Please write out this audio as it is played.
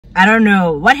I don't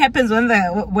know what happens when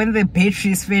the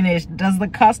battery is finished. Does the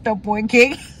car stop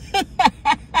working?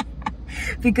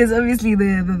 Because obviously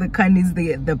the car needs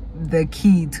the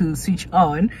key to switch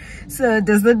on. So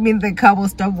does that mean the car will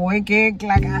stop working?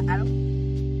 Like I don't.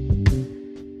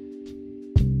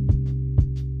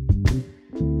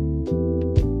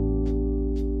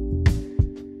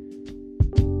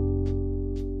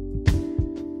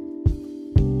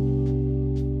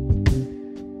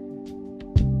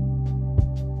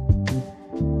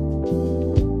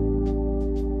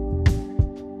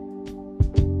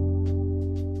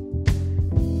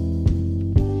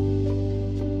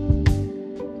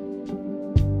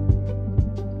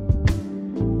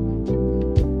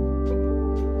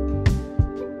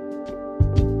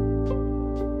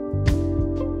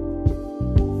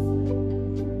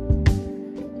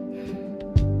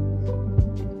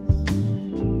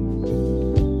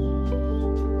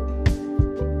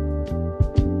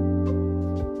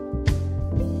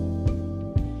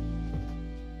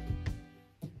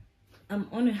 I'm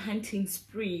on a hunting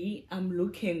spree. I'm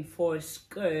looking for a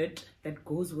skirt that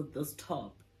goes with this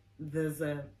top. There's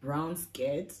a brown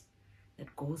skirt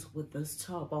that goes with this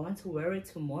top. I want to wear it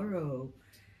tomorrow.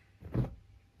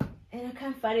 And I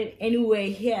can't find it anywhere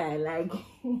here. Like,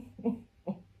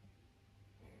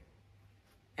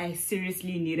 I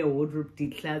seriously need a wardrobe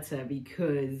declutter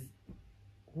because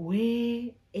where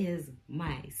is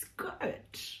my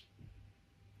skirt?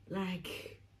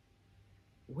 Like,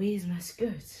 where's my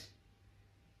skirt?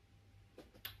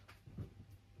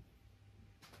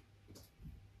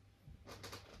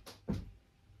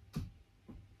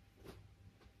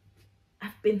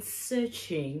 Been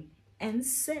searching and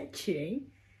searching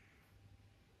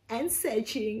and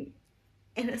searching,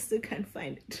 and I still can't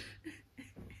find it.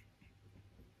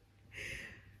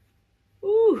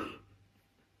 Ooh.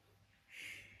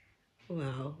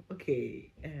 Wow.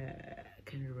 Okay. I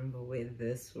can't remember where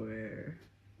this were.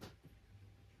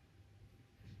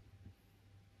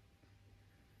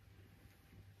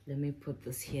 Let me put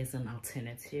this here as an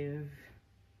alternative.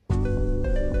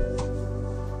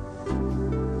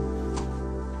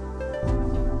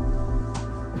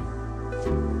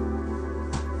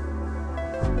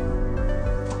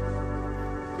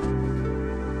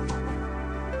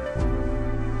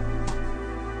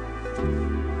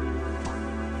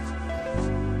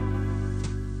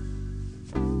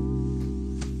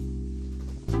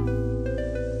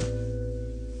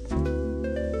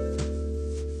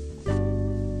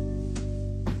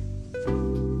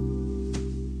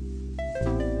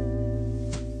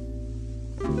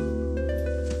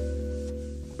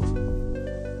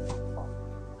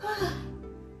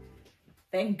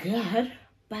 Thank God.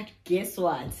 But guess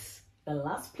what? The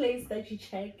last place that you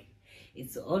check,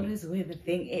 it's always where the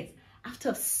thing is. After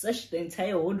I've searched the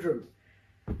entire wardrobe.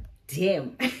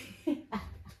 Damn.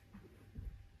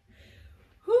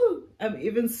 Whew, I'm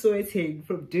even sweating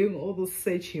from doing all the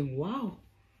searching. Wow.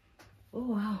 Oh,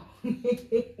 wow.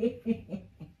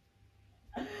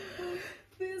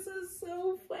 This is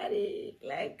so funny.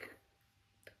 Like,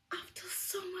 after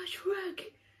so much work.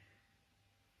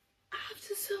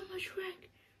 After so much work.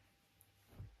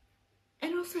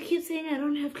 And also I keep saying I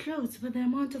don't have clothes, but the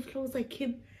amount of clothes I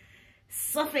keep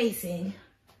surfacing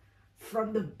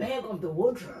from the back of the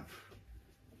wardrobe.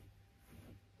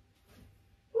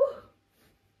 Woo.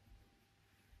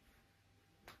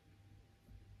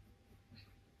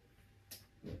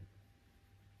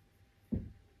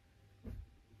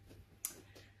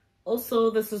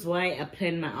 Also, this is why I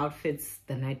plan my outfits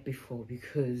the night before,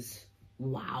 because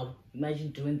wow, imagine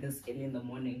doing this early in the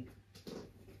morning.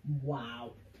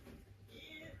 Wow.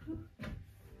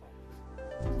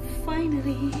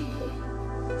 Finally.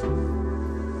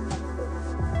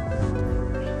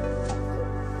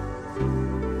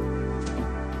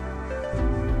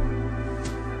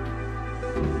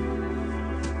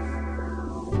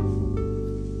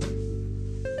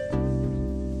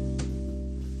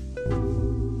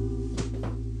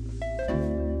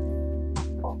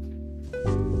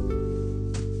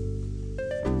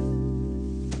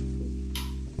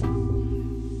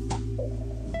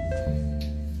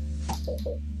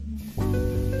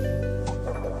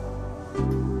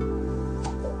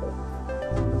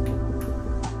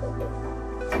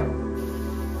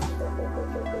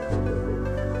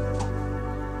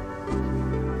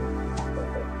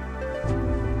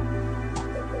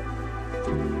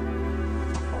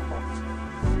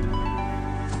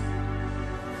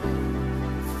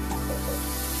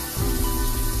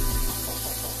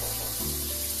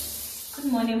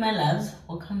 morning, my loves.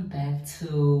 Welcome back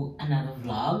to another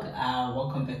vlog.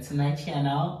 Welcome back to my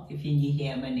channel. If you're new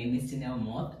here, my name is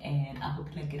Moth, and I hope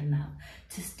you like it enough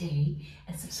to stay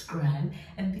and subscribe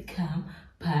and become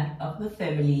part of the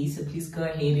family. So please go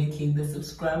ahead and click the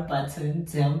subscribe button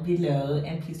down below,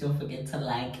 and please don't forget to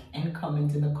like and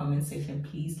comment in the comment section.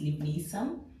 Please leave me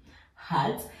some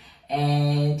hearts.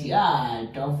 And yeah,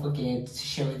 don't forget to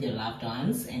share with your loved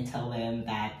ones and tell them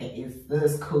that there is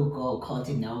this cool girl called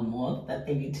More that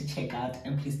they need to check out,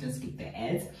 and please don't skip the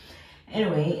ads.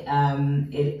 Anyway,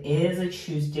 it is a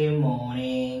Tuesday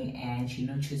morning, and you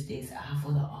know Tuesdays are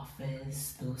for the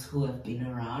office, those who have been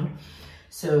around.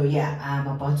 So yeah, I'm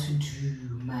about to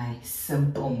do my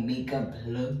simple makeup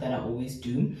look that I always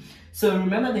do. So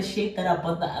remember the shade that I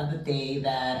bought the other day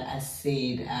that I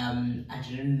said I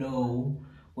didn't know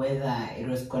whether it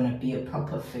was gonna be a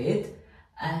proper fit.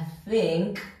 I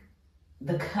think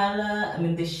the color,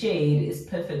 the shade is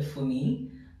perfect for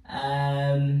me.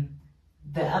 The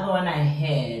other one I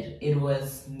had, it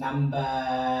was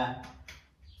number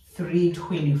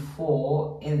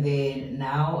 324, and then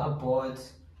now I bought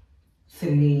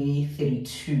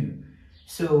 332.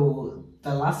 So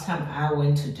the last time I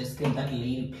went to Discount, that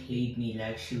lady played me,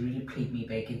 like she really played me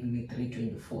by giving me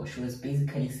 324. She was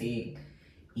basically saying,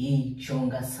 "Hey,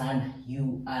 Jonga san,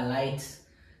 you are light."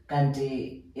 And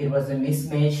it was a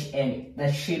mismatch, and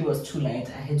that shade was too light.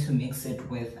 I had to mix it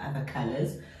with other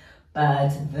colors.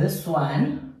 But this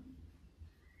one,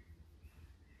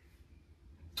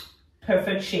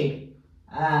 perfect shade.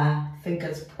 I think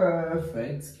it's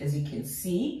perfect, as you can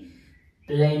see,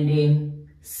 blending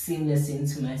seamless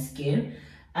into my skin.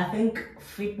 I think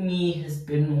Fit Me has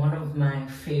been one of my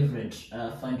favorite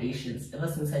foundations ever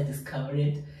since I discovered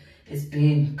it. It's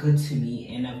been good to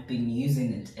me, and I've been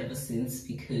using it ever since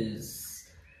because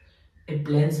it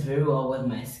blends very well with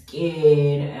my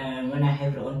skin. And when I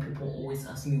have it on, people always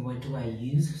ask me, what do I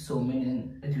use? So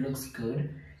meaning it looks good,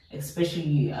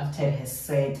 especially after it has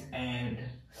set and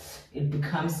it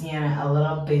becomes a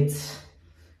little bit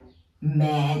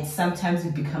matte. Sometimes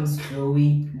it becomes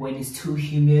glowy when it's too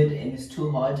humid and it's too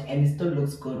hot, and it still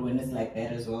looks good when it's like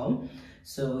that as well.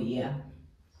 So yeah.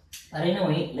 But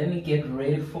anyway, let me get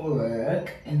ready for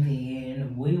work, and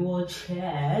then we will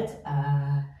chat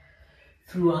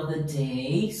throughout the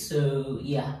day. So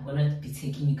yeah, I'm gonna be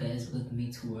taking you guys with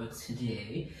me to work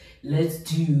today. Let's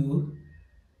do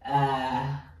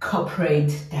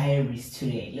corporate diaries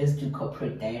today. Let's do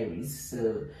corporate diaries.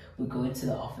 So we're going to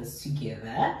the office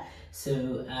together.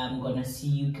 So I'm gonna see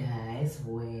you guys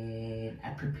when I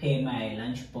prepare my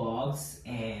lunchbox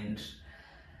and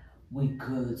we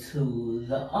go to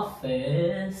the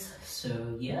office.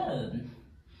 So yeah,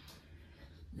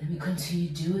 let me continue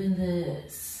doing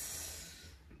this.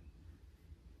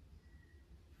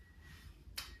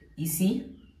 You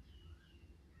see?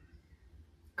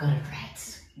 Got it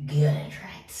right. Get it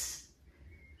right.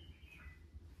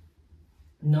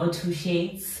 No two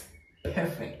shades.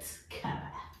 Perfect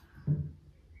color.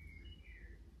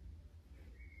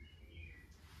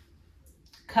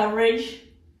 Coverage,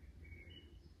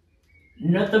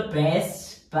 not the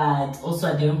best, but also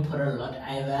I didn't put a lot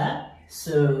either,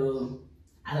 so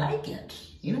I like it,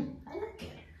 I like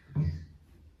it.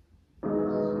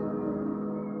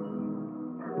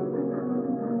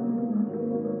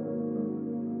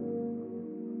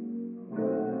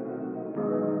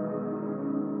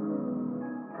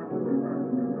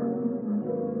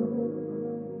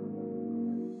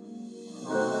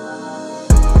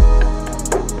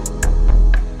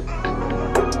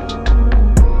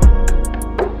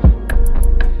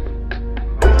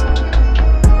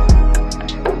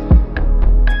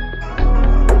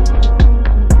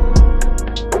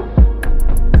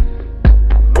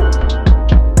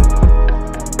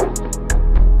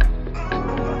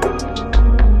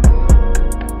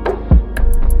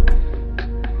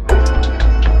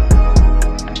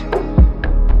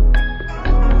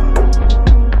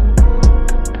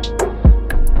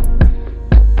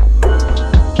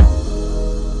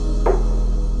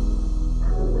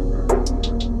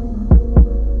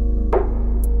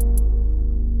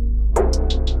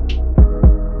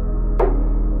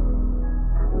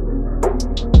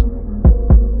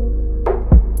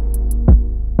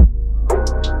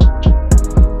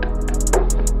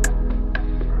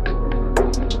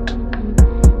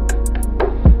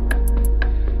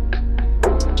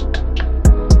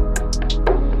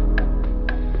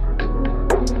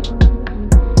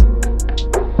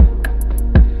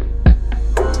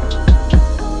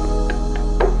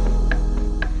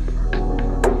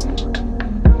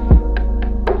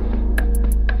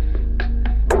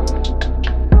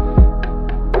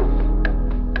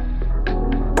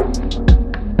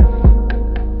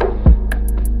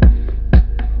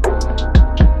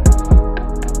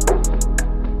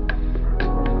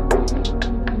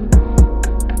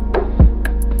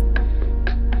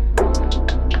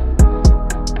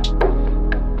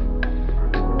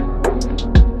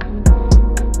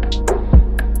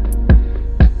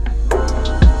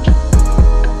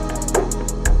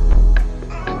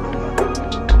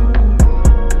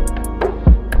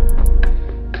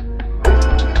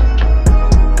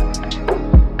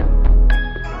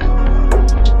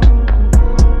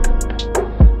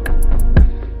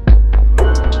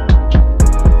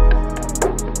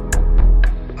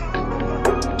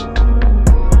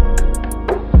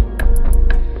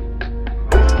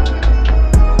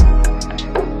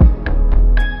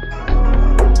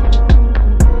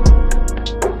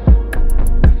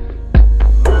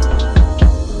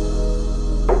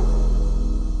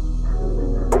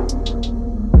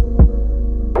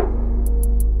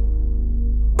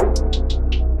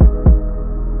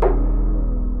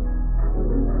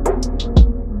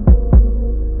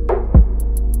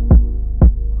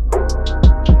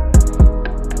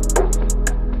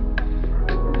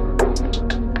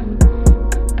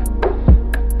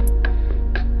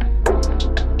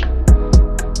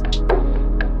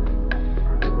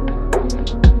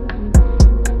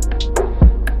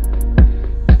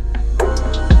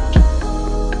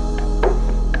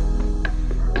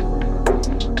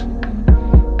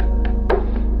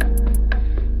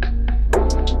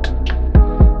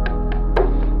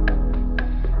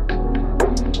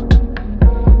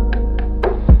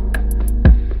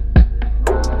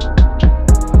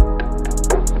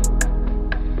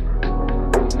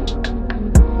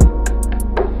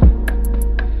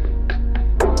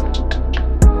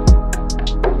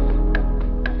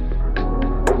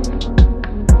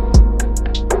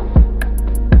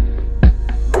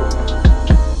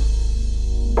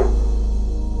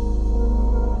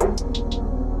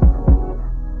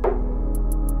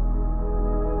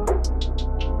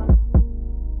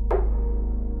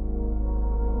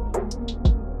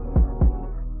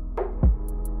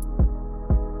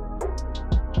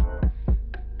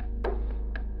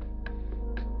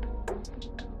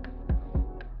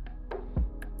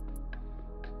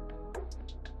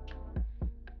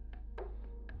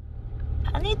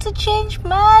 change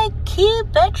my key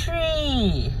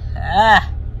battery.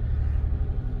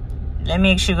 Let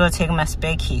me actually go take my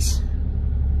spare keys.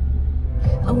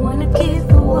 I wanna give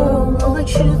the world all the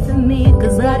truth in me,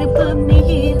 cause God put me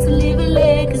here to leave a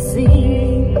legacy.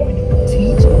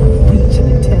 Teacher, reach an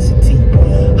intensity.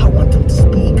 I want them to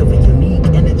speak of a unique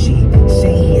energy.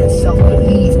 Say he had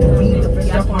self-belief to read the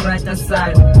right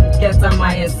side. Get on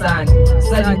my son.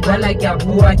 Sadi bala kya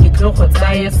bua ki tloko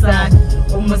tsaya san.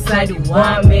 Umusadi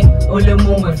wami ole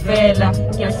mungwe fela.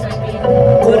 Kya sabi.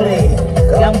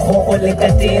 I'm hoping like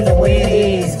I did the way it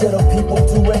is. Little people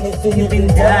do anything you've been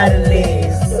dying.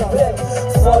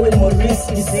 Falling more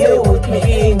risky, still with me,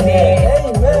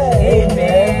 amen.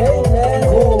 Amen.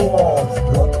 Go on,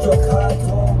 look your cards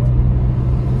on.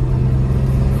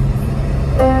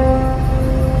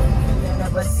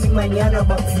 Mañana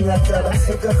mapina tala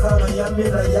seka khana ya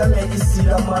mera ya medisi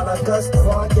la mala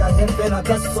gastro ya hempena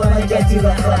gastro ya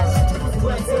diraka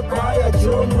kwete baya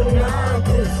jo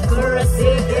munaki kurase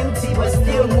empty but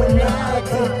still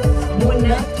munaki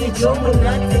jo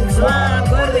munaki twa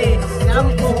gore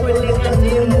nampo kulenga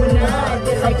ni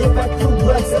munaki hakipa tu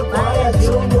kwete baya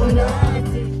jo munaki.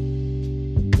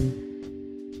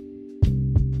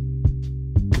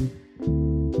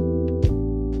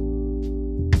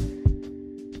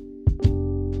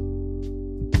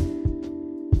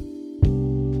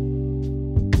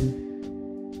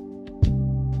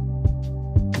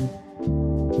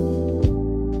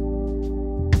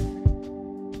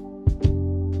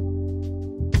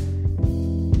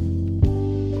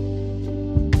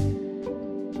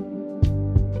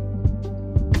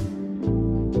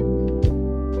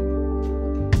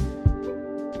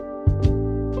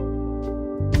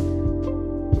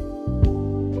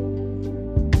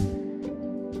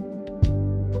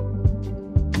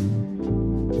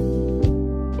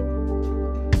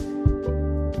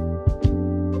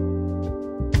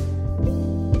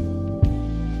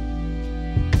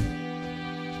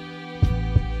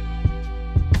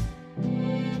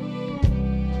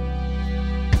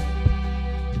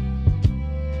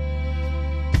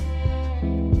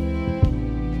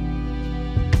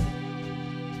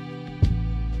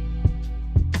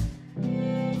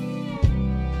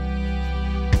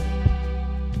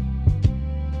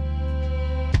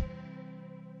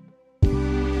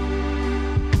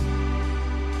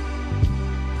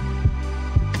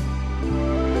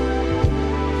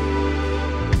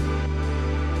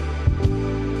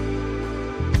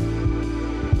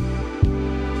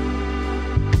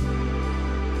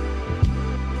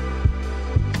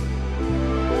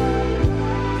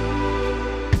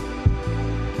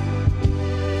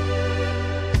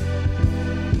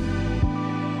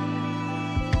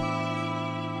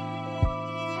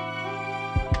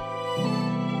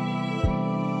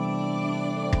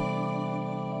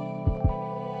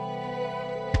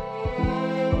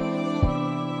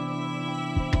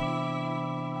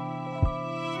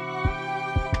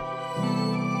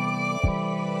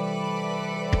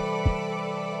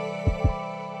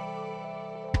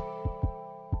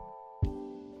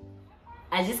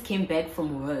 I just came back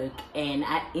from work and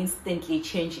I instantly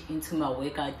changed into my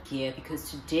workout gear because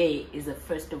today is the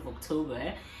 1st of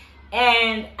October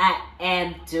and I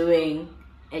am doing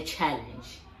a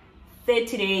challenge,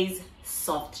 30 days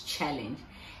soft challenge,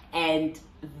 and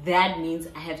that means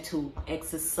I have to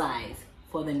exercise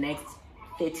for the next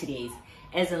 30 days,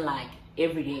 as in like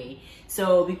every day.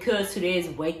 So because today is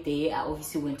work day, I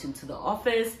obviously went into the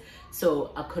office,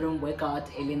 so I couldn't work out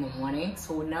early in the morning,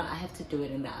 so now I have to do it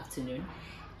in the afternoon.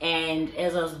 And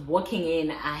as I was walking in,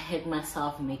 I had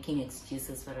myself making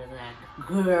excuses for that,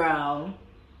 girl.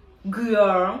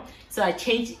 So I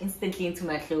changed instantly into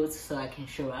my clothes so I can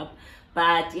show up.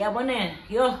 But yeah, I wanna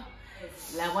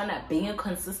being a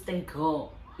consistent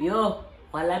girl.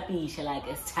 Like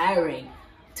it's tiring.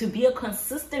 To be a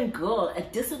consistent girl, a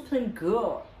disciplined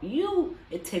girl,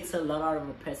 it takes a lot out of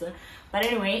a person. But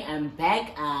anyway, I'm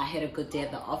back. I had a good day at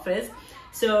the office.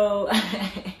 So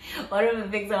one of the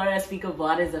things I want to speak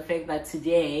about is the fact that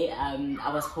today I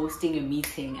was hosting a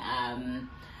meeting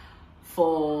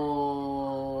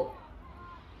for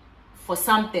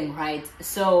something, right?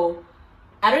 So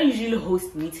I don't usually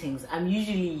host meetings. I'm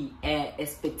usually a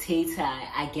spectator.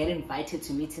 I get invited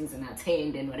to meetings and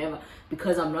attend and whatever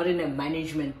because I'm not in a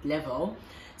management level.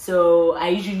 So I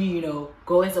usually,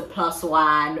 go as a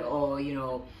 +1 or,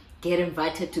 get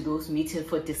invited to those meetings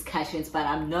for discussions, but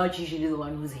I'm not usually the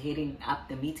one who's heading up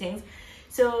the meetings.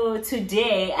 So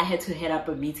today I had to head up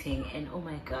a meeting and oh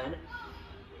my God,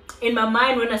 in my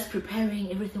mind when I was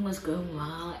preparing, everything was going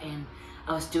well and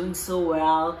I was doing so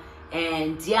well.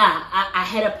 And yeah, I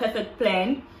had a perfect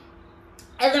plan.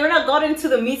 And then when I got into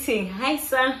the meeting, hi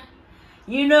sir,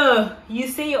 you know, you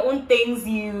say your own things,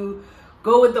 you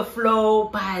go with the flow,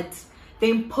 but the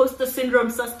imposter syndrome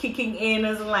starts kicking in.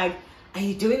 It's like, are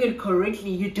you doing it correctly?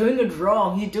 You're doing it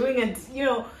wrong. You're doing it, you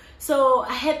know. So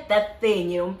I had that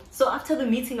thing, you know. So after the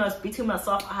meeting, I was beating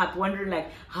myself up, wondering like,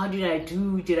 how did I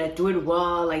do? Did I do it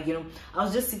well? Like, you know, I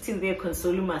was just sitting there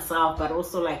consoling myself, but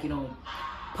also like, you know,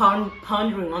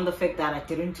 pondering on the fact that I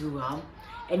didn't do well.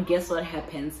 And guess what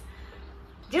happens?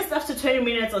 Just after 20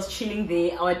 minutes, I was chilling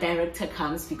there. Our director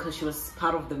comes because she was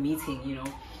part of the meeting, you know.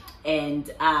 And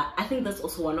I think that's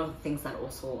also one of the things that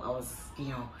also I was, you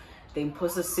know, the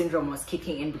imposter syndrome was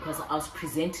kicking in because I was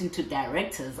presenting to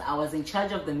directors. I was in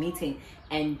charge of the meeting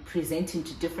and presenting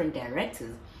to different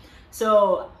directors.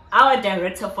 So our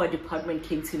director for department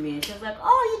came to me and she was like,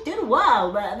 oh, you did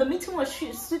well. The meeting was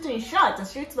shooting short and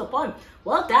straight to the point.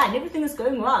 Well done. Everything is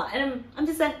going well. And I'm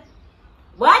just like,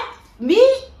 what? Me?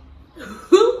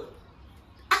 Who?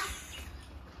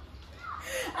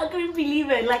 I couldn't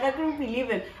believe it. Like, I couldn't believe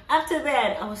it. After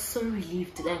that, I was so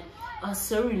relieved. I was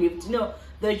so relieved. You know,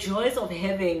 the joys of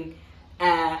having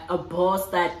a boss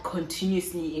that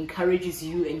continuously encourages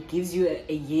you and gives you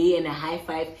a yay and a high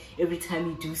five every time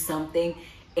you do something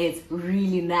is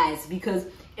really nice. Because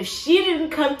if she didn't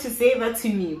come to say that to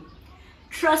me,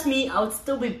 trust me, I would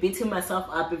still be beating myself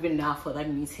up even now for that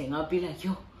meeting. I'll be like,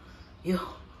 yo,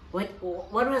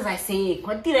 what was I saying?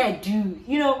 What did I do?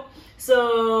 You know?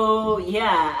 So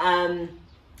yeah,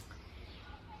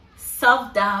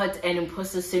 self-doubt and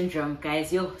imposter syndrome,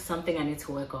 guys, something I need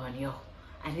to work on.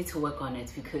 I need to work on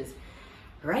it, because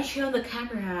right here on the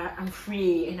camera, I'm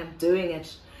free and I'm doing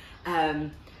it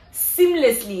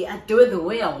seamlessly. I do it the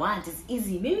way I want. It's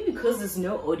easy. Maybe because there's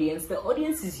no audience. The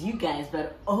audience is you guys,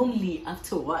 but only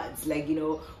afterwards. Like, you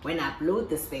know, when I upload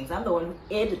these things, I'm the one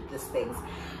who edit these things.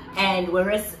 And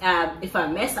whereas if I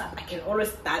mess up, I can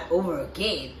always start over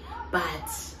again.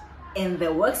 But in the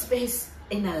workspace,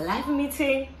 in a live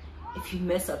meeting, if you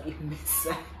mess up, you mess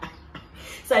up.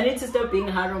 So I need to stop being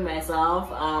hard on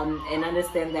myself and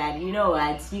understand that, you know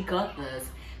what, you got this.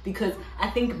 Because I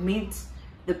think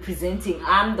the presenting,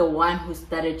 I'm the one who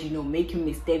started, you know, making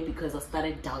mistakes because I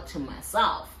started doubting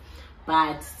myself.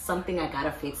 But something I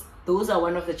gotta fix. Those are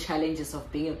one of the challenges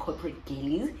of being a corporate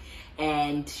girlie,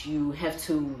 and you have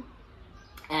to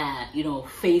you know,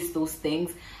 face those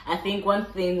things. I think one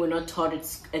thing we're not taught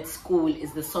at school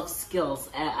is the soft skills.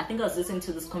 I think I was listening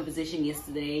to this conversation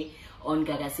yesterday on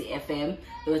Gagasi FM.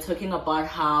 They were talking about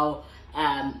how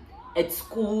at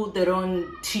school they don't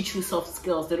teach you soft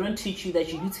skills. They don't teach you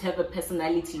that you need to have a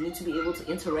personality. You need to be able to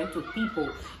interact with people.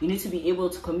 You need to be able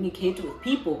to communicate with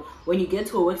people. When you get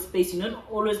to a workspace, you're not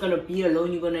always going to be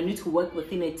alone. You're going to need to work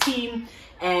within a team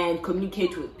and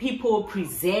communicate with people,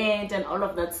 present, and all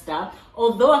of that stuff.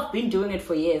 Although I've been doing it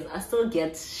for years, I still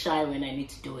get shy when I need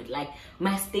to do it. Like,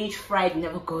 my stage fright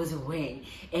never goes away,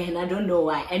 and I don't know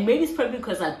why. And maybe it's probably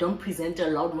because I don't present a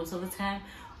lot most of the time.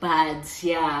 But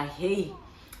yeah, hey,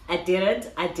 I did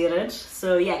it.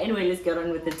 So yeah, anyway, let's get on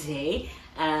with the day.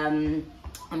 I'm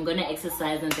gonna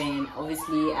exercise, and then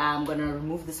obviously I'm gonna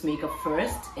remove this makeup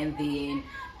first, and then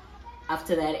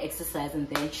after that exercise, and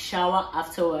then shower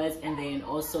afterwards, and then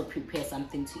also prepare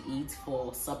something to eat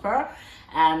for supper.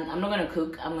 I'm not gonna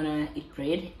cook, I'm gonna eat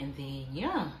bread, and then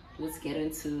yeah, let's get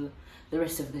into the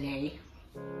rest of the day.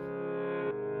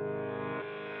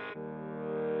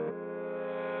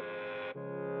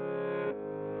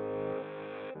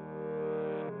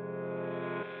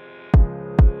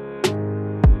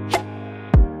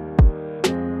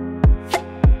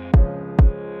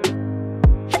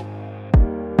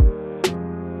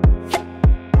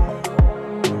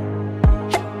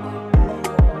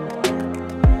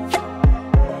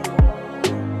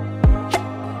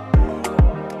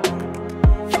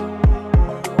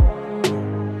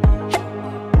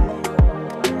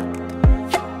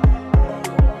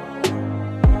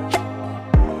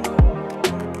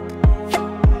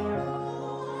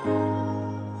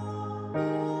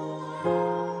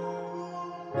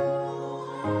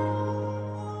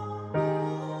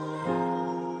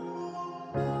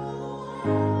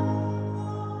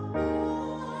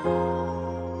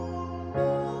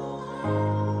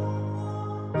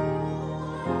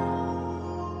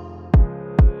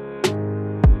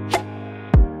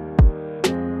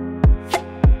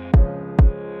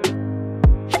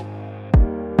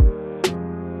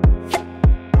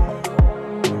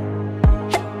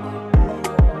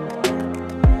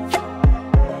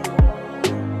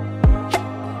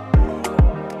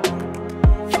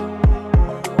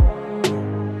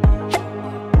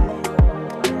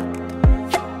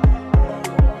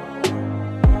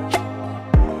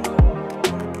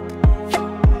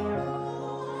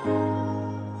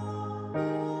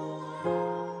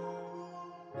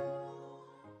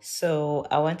 So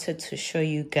I wanted to show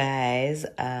you guys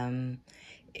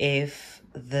if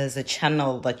there's a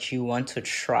channel that you want to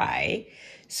try.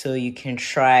 So you can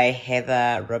try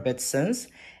Heather Robertson's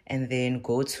and then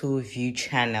go to view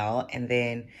channel, and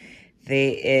then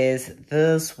there is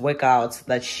this workout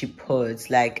that she puts,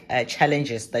 like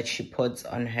challenges that she puts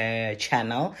on her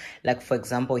channel. Like for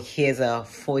example, here's a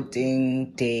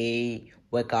 14-day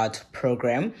workout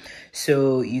program,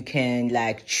 so you can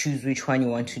like choose which one you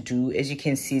want to do. As you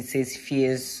can see, it says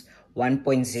Fierce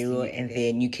 1.0, and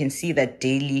then you can see that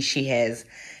daily she has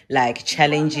like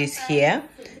challenges here.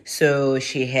 So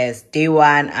she has day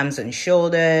 1 arms and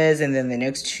shoulders, and then the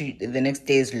next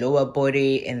day is lower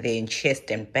body, and then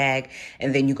chest and back,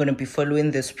 and then you're going to be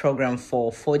following this program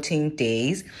for 14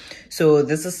 days. So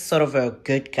this is sort of a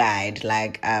good guide,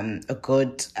 like a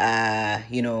good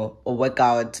you know, a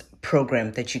workout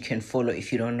program that you can follow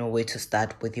if you don't know where to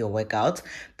start with your workout,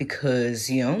 because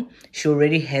you know she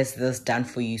already has this done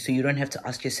for you, so you don't have to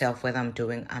ask yourself whether I'm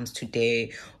doing arms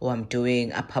today or I'm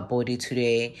doing upper body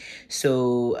today.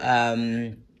 So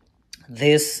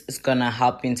this is gonna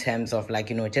help in terms of like,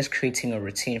 you know, just creating a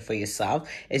routine for yourself.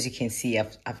 As you can see,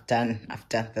 I've done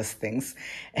these things.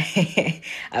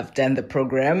 I've done the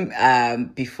program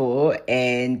before,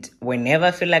 and whenever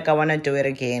I feel like I want to do it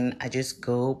again, I just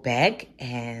go back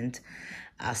and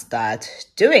I'll start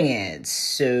doing it.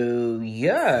 So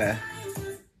yeah,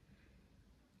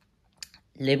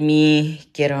 let me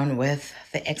get on with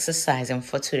the exercising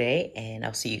for today, and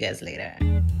I'll see you guys later.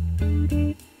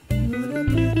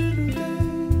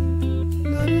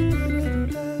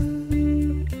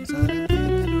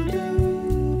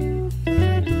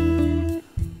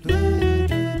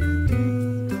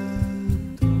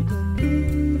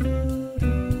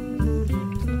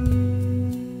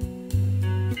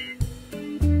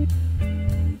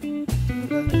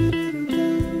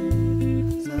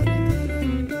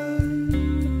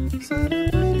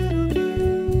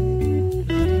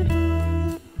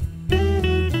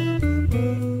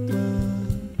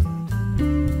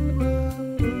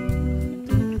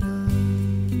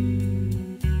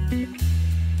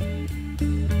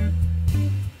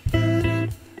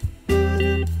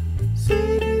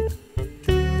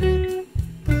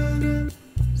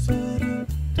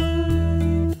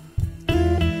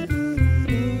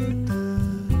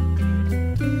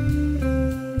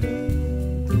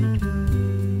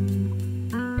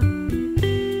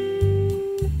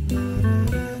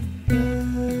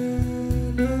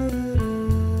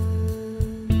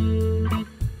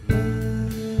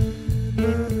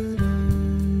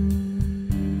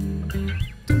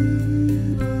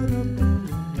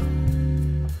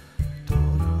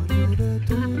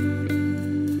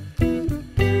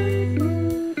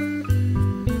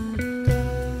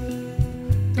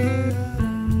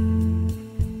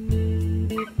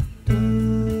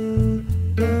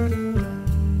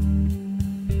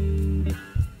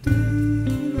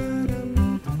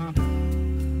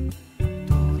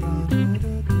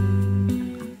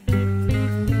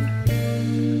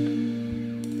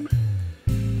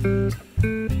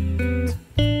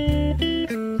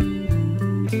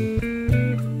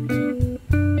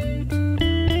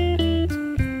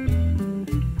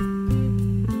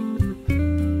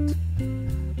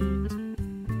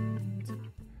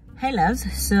 Hey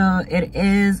loves, so it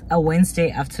is a Wednesday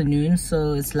afternoon,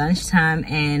 so it's lunchtime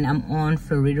and I'm on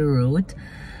Florida Road.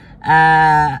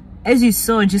 As you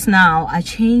saw just now, I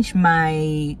changed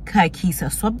my car keys. I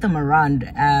swapped them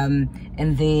around, and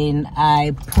then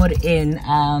I put in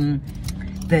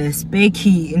the spare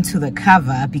key into the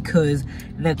cover because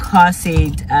the car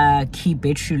said key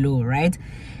battery low, right?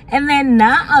 And then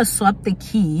now I swapped the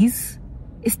keys.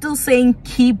 It's still saying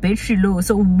key battery low.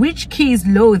 So which key is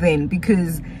low then?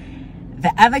 Because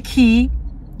the other key,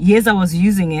 yes, I was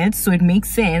using it, so it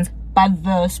makes sense, but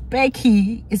the spare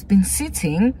key has been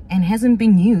sitting and hasn't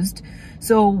been used.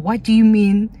 So what do you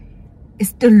mean it's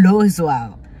still low as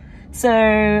well? So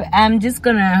I'm just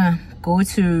gonna go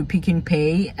to Pick n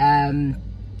Pay and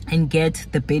get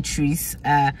the batteries.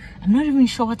 I'm not even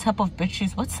sure what type of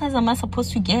batteries. What size am I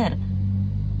supposed to get?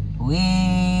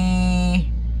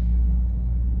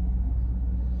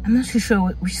 I'm not too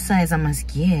sure which size I must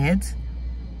get.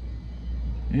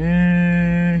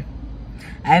 I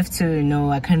have to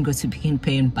know. I can't go to Pick n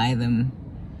Pay and buy them.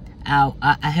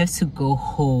 I have to go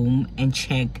home and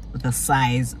check the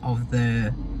size of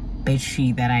the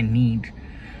battery that I need.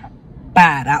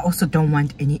 But I also don't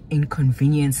want any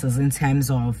inconveniences in terms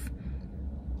of,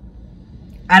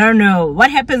 I don't know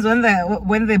what happens when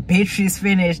the battery is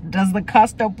finished. Does the car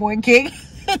stop working?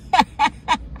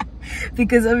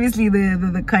 because obviously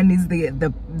the car needs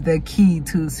the key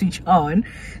to switch on.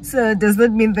 So does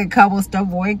that mean the car will stop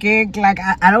working? Like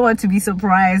I don't want to be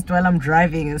surprised while I'm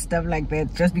driving and stuff like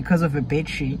that just because of a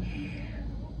battery.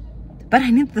 But I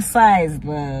need the size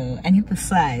though. I need the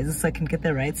size so I can get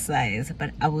the right size.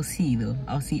 But I will see though.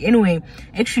 I'll see. Anyway,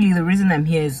 actually the reason I'm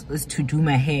here is to do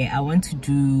my hair. I want to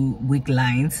do wig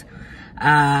lines.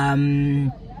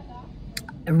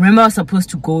 Remember I was supposed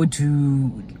to go do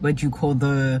what you call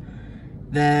the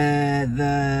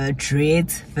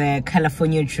dreads, the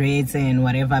California dreads and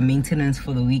whatever maintenance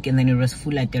for the week, and then it was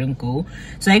full. I didn't go,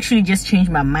 so I actually just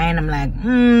changed my mind. I'm like,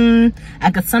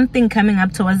 I got something coming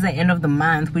up towards the end of the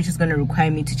month which is going to require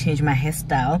me to change my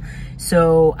hairstyle,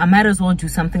 so I might as well do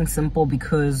something simple,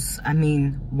 because I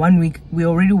mean we're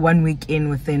already 1 week in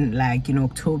within, like, you know,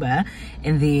 October,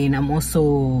 and then I'm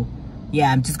also, yeah,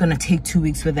 I'm just gonna take 2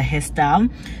 weeks with the hairstyle.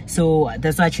 So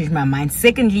that's why I changed my mind.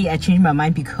 Secondly, I changed my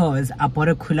mind because I bought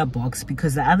a cooler box,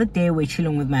 because the other day we're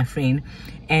chilling with my friend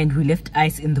and we left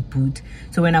ice in the boot.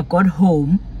 So when I got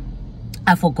home,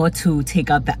 I forgot to take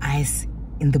out the ice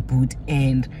in the boot,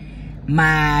 and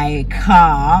my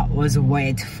car was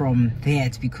wet from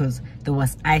that because there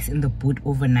was ice in the boot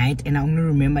overnight, and I only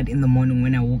remembered in the morning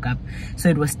when I woke up. So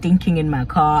it was stinking in my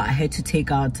car. I had to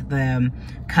take out the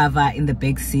cover in the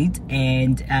back seat,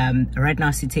 and right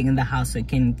now sitting in the house so it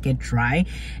can get dry.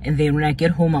 And then when I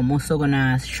get home, I'm also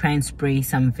gonna try and spray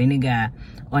some vinegar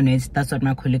on it. That's what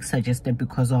my colleague suggested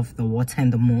because of the water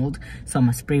and the mold. So I'm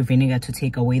gonna spray vinegar to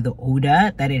take away the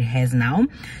odor that it has now.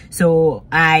 So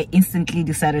I instantly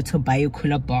decided to buy a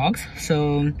cooler box.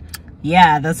 So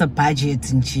yeah, that's a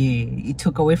budget, and it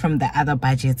took away from the other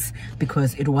budgets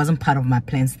because it wasn't part of my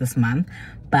plans this month.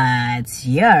 But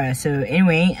yeah, so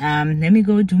anyway, let me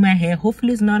go do my hair.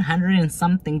 Hopefully it's not 100 and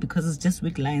something because it's just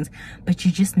wig lines, but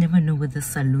you just never know with the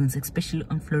salons, especially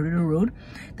on Florida Road.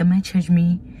 They might charge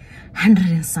me 100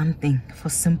 and something for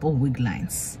simple wig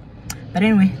lines. But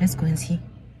anyway, let's go and see.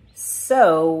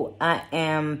 So I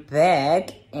am back,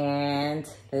 and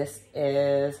this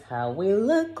is how we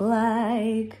look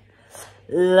like.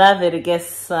 Love it, I guess,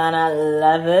 son. I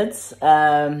love it.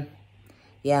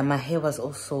 Yeah, my hair was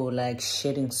also like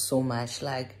shedding so much.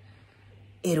 Like,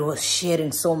 it was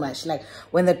shedding so much. Like,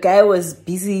 when the guy was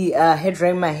busy hair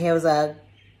drying my hair, I was like,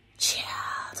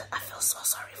 child, I feel so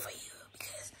sorry for you,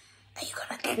 because are you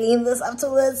gonna clean this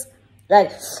afterwards?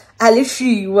 Like, I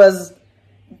literally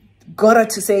got her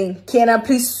to saying, can I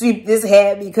please sweep this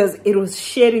hair, because it was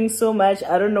shedding so much.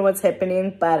 I don't know what's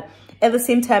happening, but at the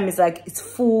same time, it's like, it's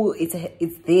full, it's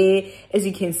there. As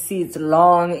you can see, it's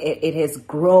long, it has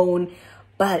grown,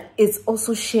 but it's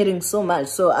also shedding so much.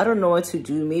 So I don't know what to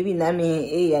do. Maybe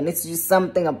Nami, I need to do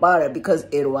something about it because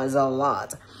it was a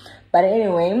lot. But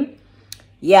anyway,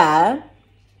 yeah.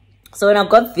 So when I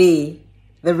got there,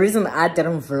 the reason I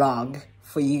didn't vlog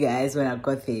for you guys when I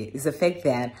got there is the fact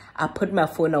that I put my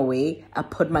phone away, I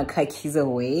put my car keys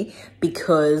away,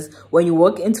 because when you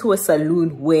walk into a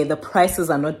saloon where the prices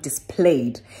are not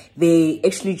displayed, they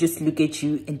actually just look at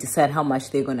you and decide how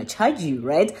much they're gonna charge you,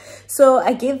 right? So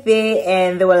I get there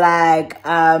and they were like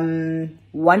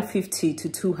 150 to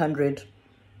 200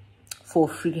 for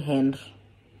freehand.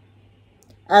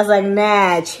 I was like,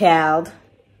 nah, child,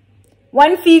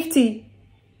 150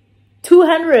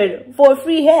 200 for a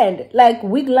free hand, like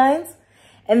wig lines.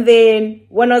 And then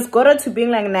when I was got her to being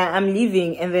like, nah, I'm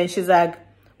leaving, and then she's like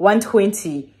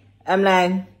 120, I'm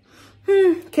like,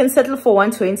 can settle for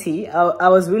 120. I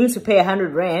was willing to pay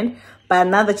 100 rand, but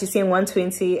now that you're saying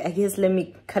 120, I guess let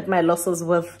me cut my losses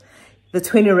with the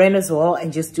 20 rand as well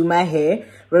and just do my hair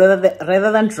rather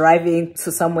than driving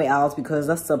to somewhere else, because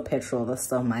that's still petrol, that's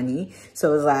still money.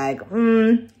 So it was like,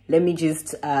 let me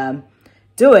just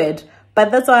do it. But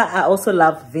that's why I also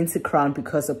love Vinci Crown,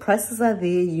 because the prices are there,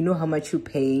 you know how much you're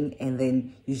paying, and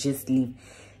then you just leave.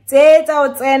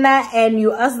 And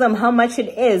you ask them how much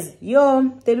it is.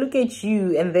 Yo, they look at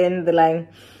you and then they're like,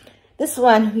 this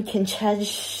one we can charge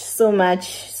so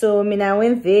much. So I mean, I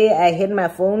went there, I had my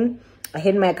phone, I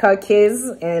had my car keys,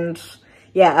 and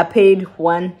yeah, I paid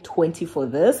 120 for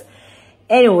this.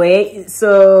 Anyway,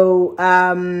 so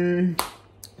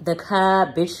the car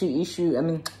battery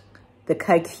issue, the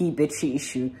car key battery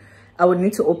issue, I would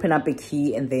need to open up a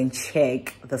key and then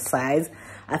check the size.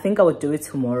 I think I would do it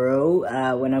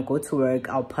tomorrow. When I go to work,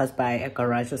 I'll pass by a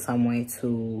garage or somewhere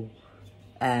to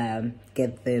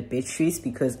get the batteries,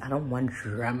 because I don't want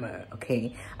drama,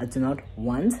 okay? I do not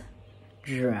want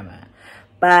drama.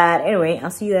 But anyway, I'll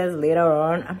see you guys later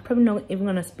on. I'm probably not even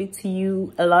gonna speak to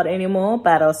you a lot anymore,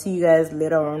 but I'll see you guys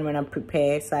later on when I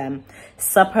prepare some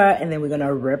supper, and then we're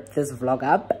gonna wrap this vlog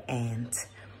up and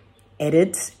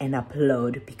edit and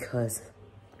upload, because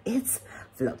it's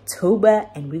Vlogtober,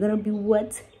 and we're gonna be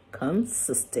what?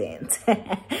 Consistent.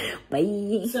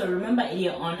 Bye. So remember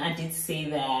earlier on I did say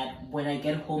that when I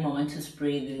get home I want to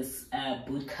spray this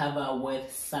boot cover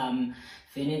with some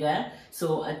vinegar.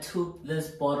 So I took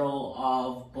this bottle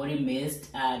of body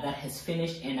mist that has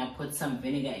finished, and I put some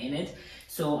vinegar in it.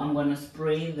 So I'm gonna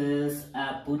spray this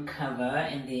boot cover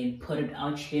and then put it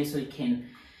out here so it can,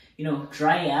 you know,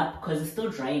 dry up, because it's still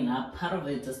drying up. Part of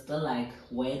it is still like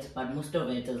wet, but most of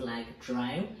it is like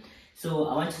dry. So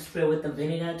I want to spray with the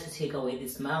vinegar to take away the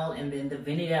smell, and then the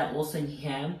vinegar also in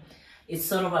here, it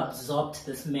sort of absorbed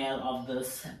the smell of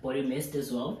this body mist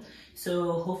as well.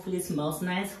 So hopefully it smells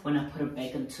nice when I put it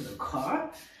back into the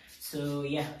car. So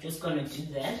yeah, just gonna do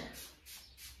that,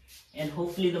 and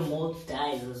hopefully the mold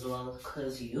dies as well,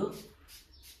 because you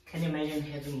can imagine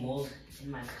having mold in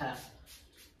my car.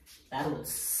 That would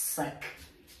suck.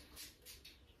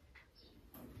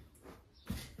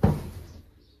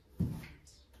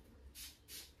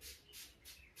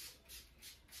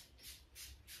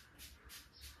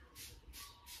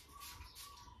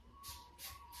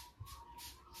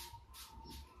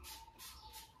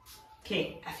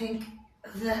 Okay, I think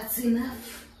that's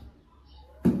enough.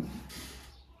 I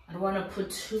don't want to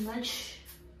put too much,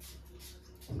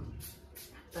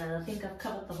 but I think I've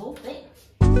covered the whole thing.